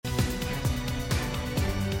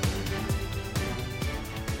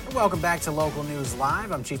Welcome back to Local News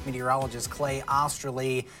Live. I'm Chief Meteorologist Clay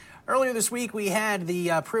Osterly. Earlier this week, we had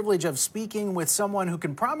the privilege of speaking with someone who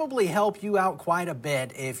can probably help you out quite a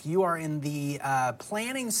bit if you are in the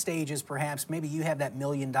planning stages. Perhaps maybe you have that $1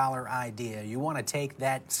 million idea. You want to take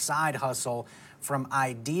that side hustle from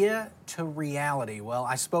idea to reality. Well,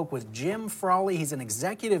 I spoke with Jim Frawley. He's an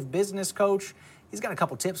executive business coach. He's got a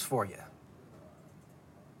couple tips for you.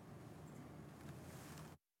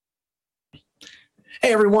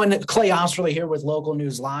 Hey everyone, Clay Osterly here with Local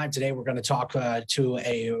News Live. Today we're going to talk to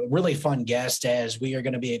a really fun guest as we are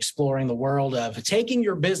going to be exploring the world of taking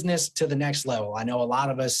your business to the next level. I know a lot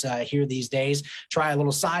of us here these days try a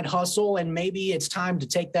little side hustle, and maybe it's time to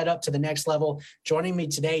take that up to the next level. Joining me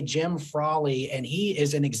today, Jim Frawley, and he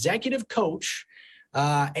is an executive coach.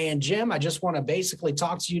 And Jim, I just want to basically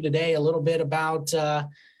talk to you today a little bit about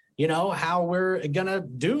how we're going to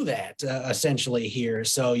do that essentially here.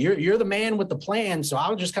 So you're the man with the plan. So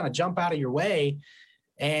I'll just kind of jump out of your way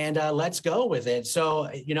and let's go with it.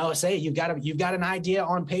 So, say you've got an idea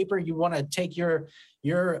on paper. You want to take your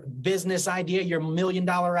business idea, your $1 million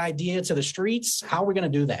idea to the streets. How are we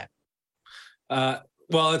going to do that?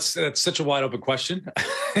 Well, it's such a wide open question.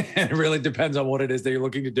 It really depends on what it is that you're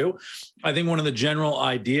looking to do. I think one of the general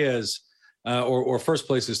ideas or first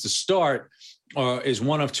places to start is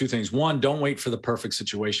one of two things. One, don't wait for the perfect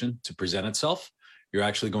situation to present itself. You're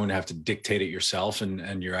actually going to have to dictate it yourself,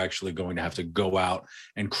 and you're actually going to have to go out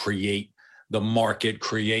and create the market,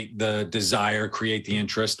 create the desire, create the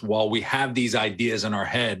interest. While we have these ideas in our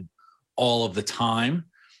head all of the time,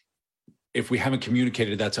 if we haven't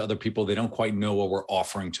communicated that to other people, they don't quite know what we're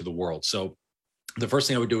offering to the world. So the first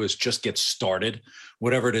thing I would do is just get started.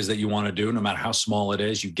 Whatever it is that you want to do, no matter how small it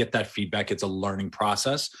is, you get that feedback. It's a learning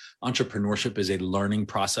process. Entrepreneurship is a learning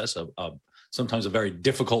process, of sometimes a very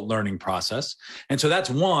difficult learning process. And so that's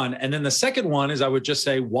one. And then the second one is I would just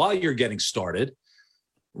say, while you're getting started,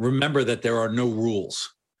 remember that there are no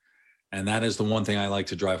rules. And that is the one thing I like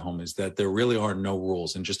to drive home, is that there really are no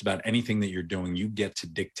rules. And just about anything that you're doing, you get to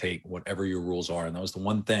dictate whatever your rules are. And that was the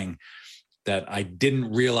one thing that I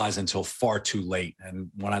didn't realize until far too late. And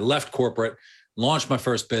when I left corporate, launched my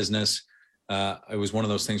first business, it was one of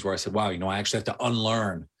those things where I said, wow, I actually have to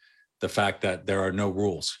unlearn the fact that there are no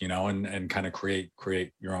rules, and kind of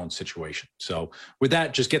create your own situation. So with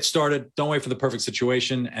that, just get started. Don't wait for the perfect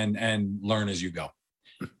situation, and learn as you go.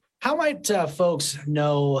 How might folks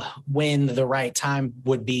know when the right time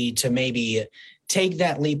would be to maybe take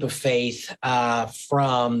that leap of faith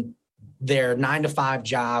from their 9-to-5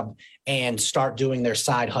 job and start doing their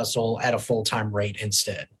side hustle at a full-time rate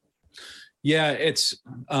instead? Yeah, it's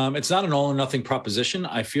not an all or nothing proposition.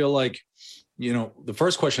 I feel like, the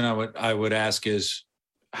first question I would ask is,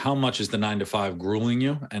 how much is the 9-to-5 grueling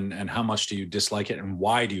you, and how much do you dislike it, and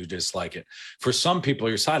why do you dislike it? For some people,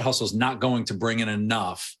 your side hustle is not going to bring in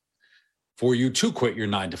enough for you to quit your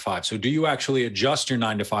 9-to-5. So do you actually adjust your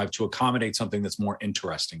 9-to-5 to accommodate something that's more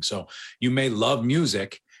interesting? So you may love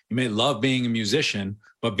music, you may love being a musician,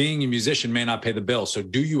 but being a musician may not pay the bills. So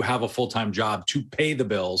do you have a full-time job to pay the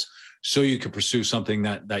bills so you can pursue something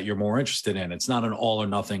that you're more interested in? It's not an all or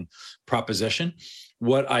nothing proposition.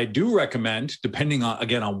 What I do recommend, depending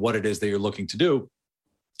on what it is that you're looking to do,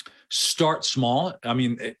 start small. I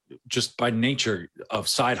mean, just by nature of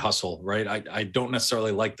side hustle, right? I don't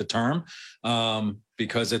necessarily like the term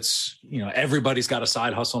because it's, everybody's got a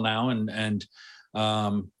side hustle now, and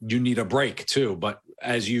you need a break too. But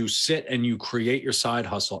as you sit and you create your side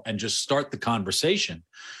hustle and just start the conversation,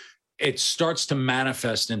 it starts to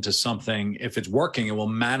manifest into something. If it's working, it will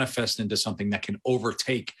manifest into something that can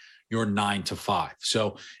overtake your 9-to-5.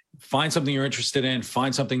 So find something you're interested in,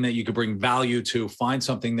 find something that you could bring value to, find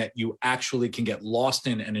something that you actually can get lost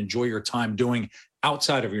in and enjoy your time doing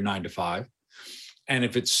outside of your 9-to-5. And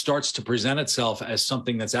if it starts to present itself as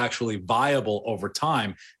something that's actually viable over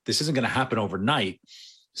time, this isn't going to happen overnight.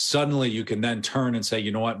 Suddenly you can then turn and say,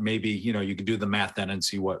 you know what, maybe, you can do the math then and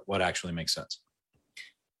see what actually makes sense.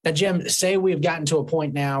 Now, Jim, say we've gotten to a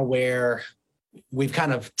point now where we've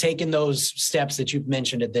kind of taken those steps that you've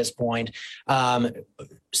mentioned at this point. Let's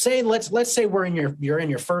say you're in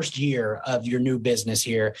your first year of your new business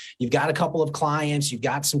here. You've got a couple of clients, you've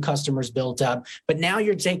got some customers built up, but now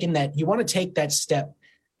you want to take that step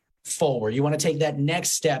forward. You want to take that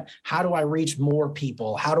next step. How do I reach more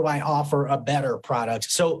people? How do I offer a better product?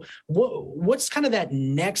 So what's kind of that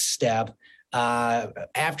next step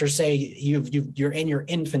after, say, you're in your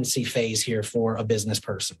infancy phase here for a business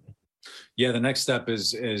person? Yeah, the next step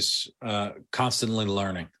is constantly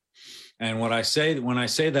learning. And what I say when I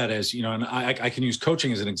say that is, and I can use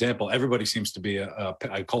coaching as an example. Everybody seems to be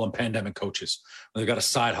I call them pandemic coaches. They've got a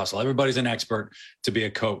side hustle. Everybody's an expert to be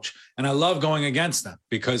a coach. And I love going against them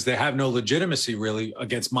because they have no legitimacy really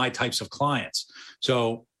against my types of clients.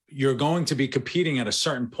 So you're going to be competing at a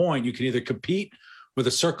certain point. You can either compete with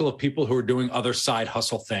a circle of people who are doing other side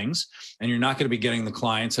hustle things, and you're not going to be getting the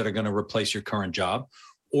clients that are going to replace your current job,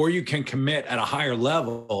 or you can commit at a higher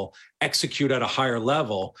level, execute at a higher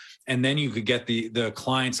level, and then you could get the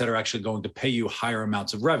clients that are actually going to pay you higher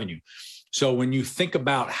amounts of revenue. So when you think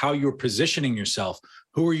about how you're positioning yourself,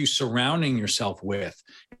 who are you surrounding yourself with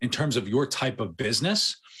in terms of your type of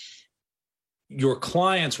business, your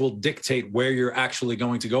clients will dictate where you're actually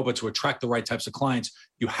going to go. But to attract the right types of clients,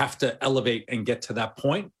 you have to elevate and get to that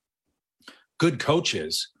point. Good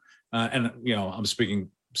coaches, and I'm speaking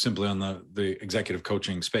simply on the executive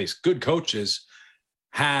coaching space. Good coaches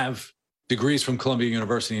have degrees from Columbia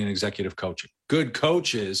University in executive coaching. Good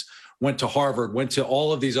coaches went to Harvard, went to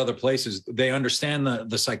all of these other places. They understand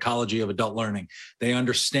the psychology of adult learning. They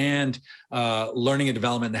understand learning and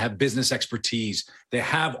development. They have business expertise. They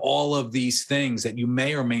have all of these things that you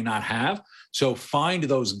may or may not have. So find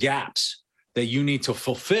those gaps that you need to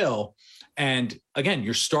fulfill. And again,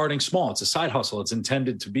 you're starting small. It's a side hustle. It's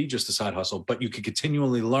intended to be just a side hustle, but you can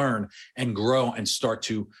continually learn and grow and start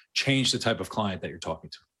to change the type of client that you're talking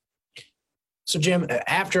to. So Jim,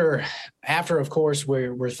 after of course,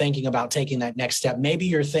 we're thinking about taking that next step. Maybe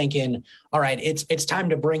you're thinking, all right, it's time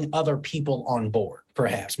to bring other people on board.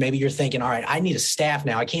 Perhaps maybe you're thinking, all right, I need a staff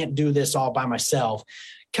now. I can't do this all by myself.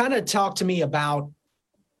 Kind of talk to me about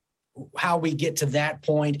how we get to that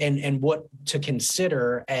point and what to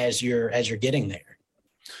consider as you're getting there.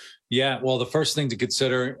 Yeah, well, the first thing to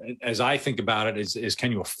consider, as I think about it, is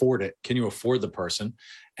can you afford it? Can you afford the person?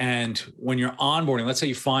 And when you're onboarding, let's say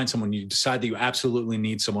you find someone, you decide that you absolutely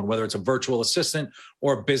need someone, whether it's a virtual assistant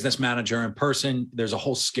or a business manager in person, there's a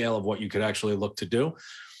whole scale of what you could actually look to do.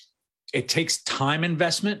 It takes time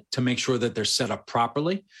investment to make sure that they're set up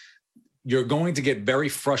properly. You're going to get very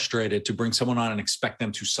frustrated to bring someone on and expect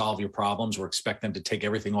them to solve your problems or expect them to take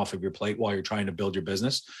everything off of your plate while you're trying to build your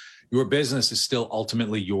business. Your business is still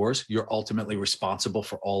ultimately yours. You're ultimately responsible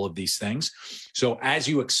for all of these things. So as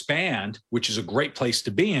you expand, which is a great place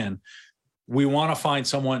to be in, we want to find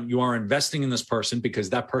someone. You are investing in this person because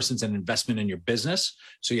that person's an investment in your business.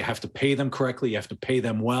 So you have to pay them correctly. You have to pay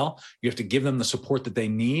them well. You have to give them the support that they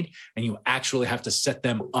need. And you actually have to set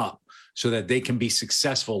them up so that they can be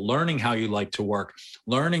successful, learning how you like to work,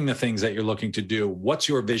 learning the things that you're looking to do. What's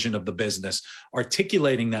your vision of the business?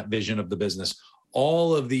 Articulating that vision of the business.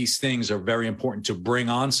 All of these things are very important to bring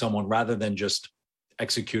on someone rather than just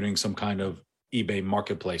executing some kind of eBay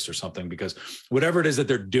marketplace or something, because whatever it is that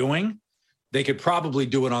they're doing, they could probably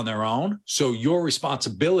do it on their own. So your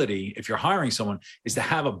responsibility, if you're hiring someone, is to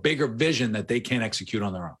have a bigger vision that they can't execute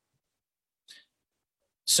on their own.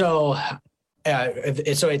 So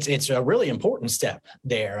it's a really important step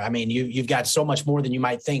there. I mean, you've got so much more than you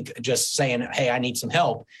might think just saying, hey, I need some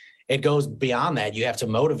help. It goes beyond that. You have to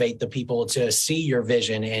motivate the people to see your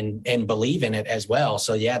vision and believe in it as well.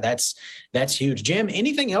 So yeah, that's huge. Jim,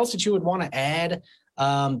 anything else that you would want to add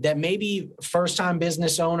that maybe first-time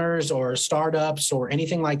business owners or startups or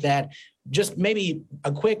anything like that, just maybe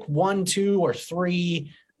a quick 1, 2, or 3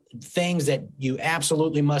 things that you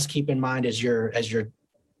absolutely must keep in mind as you're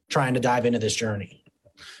trying to dive into this journey?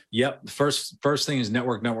 Yep. First thing is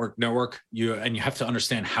network. You have to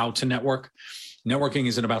understand how to network. Networking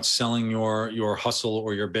isn't about selling your hustle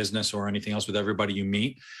or your business or anything else with everybody you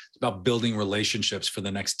meet. It's about building relationships for the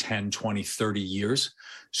next 10, 20, 30 years.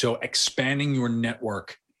 So expanding your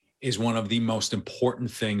network is one of the most important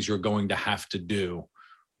things you're going to have to do,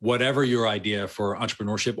 whatever your idea for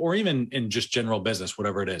entrepreneurship or even in just general business,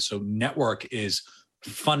 whatever it is. So network is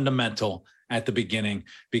fundamental at the beginning,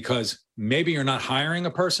 because maybe you're not hiring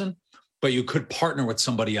a person, but you could partner with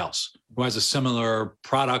somebody else who has a similar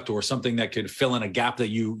product or something that could fill in a gap that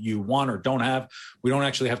you want or don't have. We don't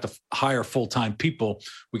actually have to hire full-time people.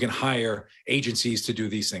 We can hire agencies to do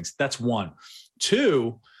these things. That's one.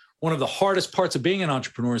 2, one of the hardest parts of being an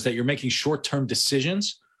entrepreneur is that you're making short-term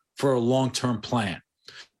decisions for a long-term plan.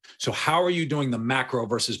 So how are you doing the macro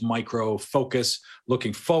versus micro focus,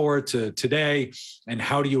 looking forward to today, and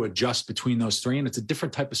how do you adjust between those 3? And it's a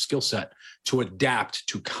different type of skill set to adapt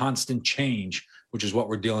to constant change, which is what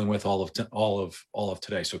we're dealing with all of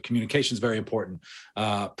today. So communication is very important.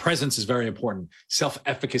 Presence is very important.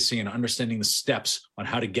 Self-efficacy and understanding the steps on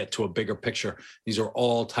how to get to a bigger picture. These are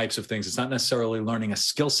all types of things. It's not necessarily learning a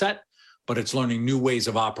skill set, but it's learning new ways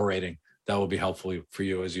of operating that will be helpful for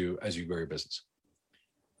you as you grow your business.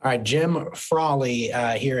 All right, Jim Frawley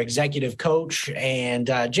here, executive coach. And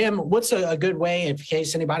Jim, what's a good way, in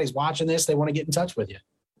case anybody's watching this, they want to get in touch with you?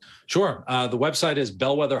 Sure. The website is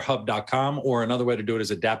bellwetherhub.com, or another way to do it is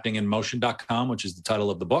adaptinginmotion.com, which is the title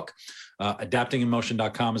of the book.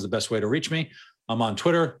 Adaptinginmotion.com is the best way to reach me. I'm on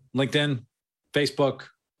Twitter, LinkedIn, Facebook,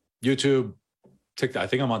 YouTube, TikTok. I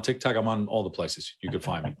think I'm on TikTok. I'm on all the places you could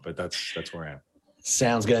find me, but that's where I am.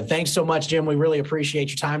 Sounds good. Thanks so much, Jim. We really appreciate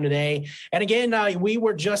your time today. And again, we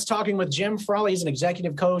were just talking with Jim Frawley. He's an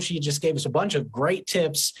executive coach. He just gave us a bunch of great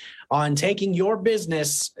tips on taking your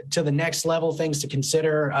business to the next level, things to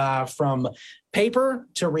consider from paper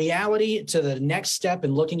to reality to the next step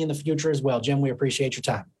and looking in the future as well. Jim, we appreciate your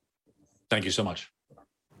time. Thank you so much.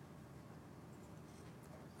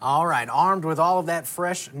 All right, armed with all of that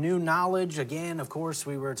fresh new knowledge. Again, of course,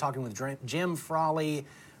 we were talking with Jim Frawley,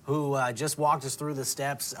 who just walked us through the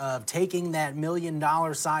steps of taking that $1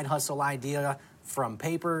 million side hustle idea from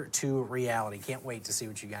paper to reality. Can't wait to see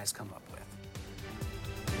what you guys come up with.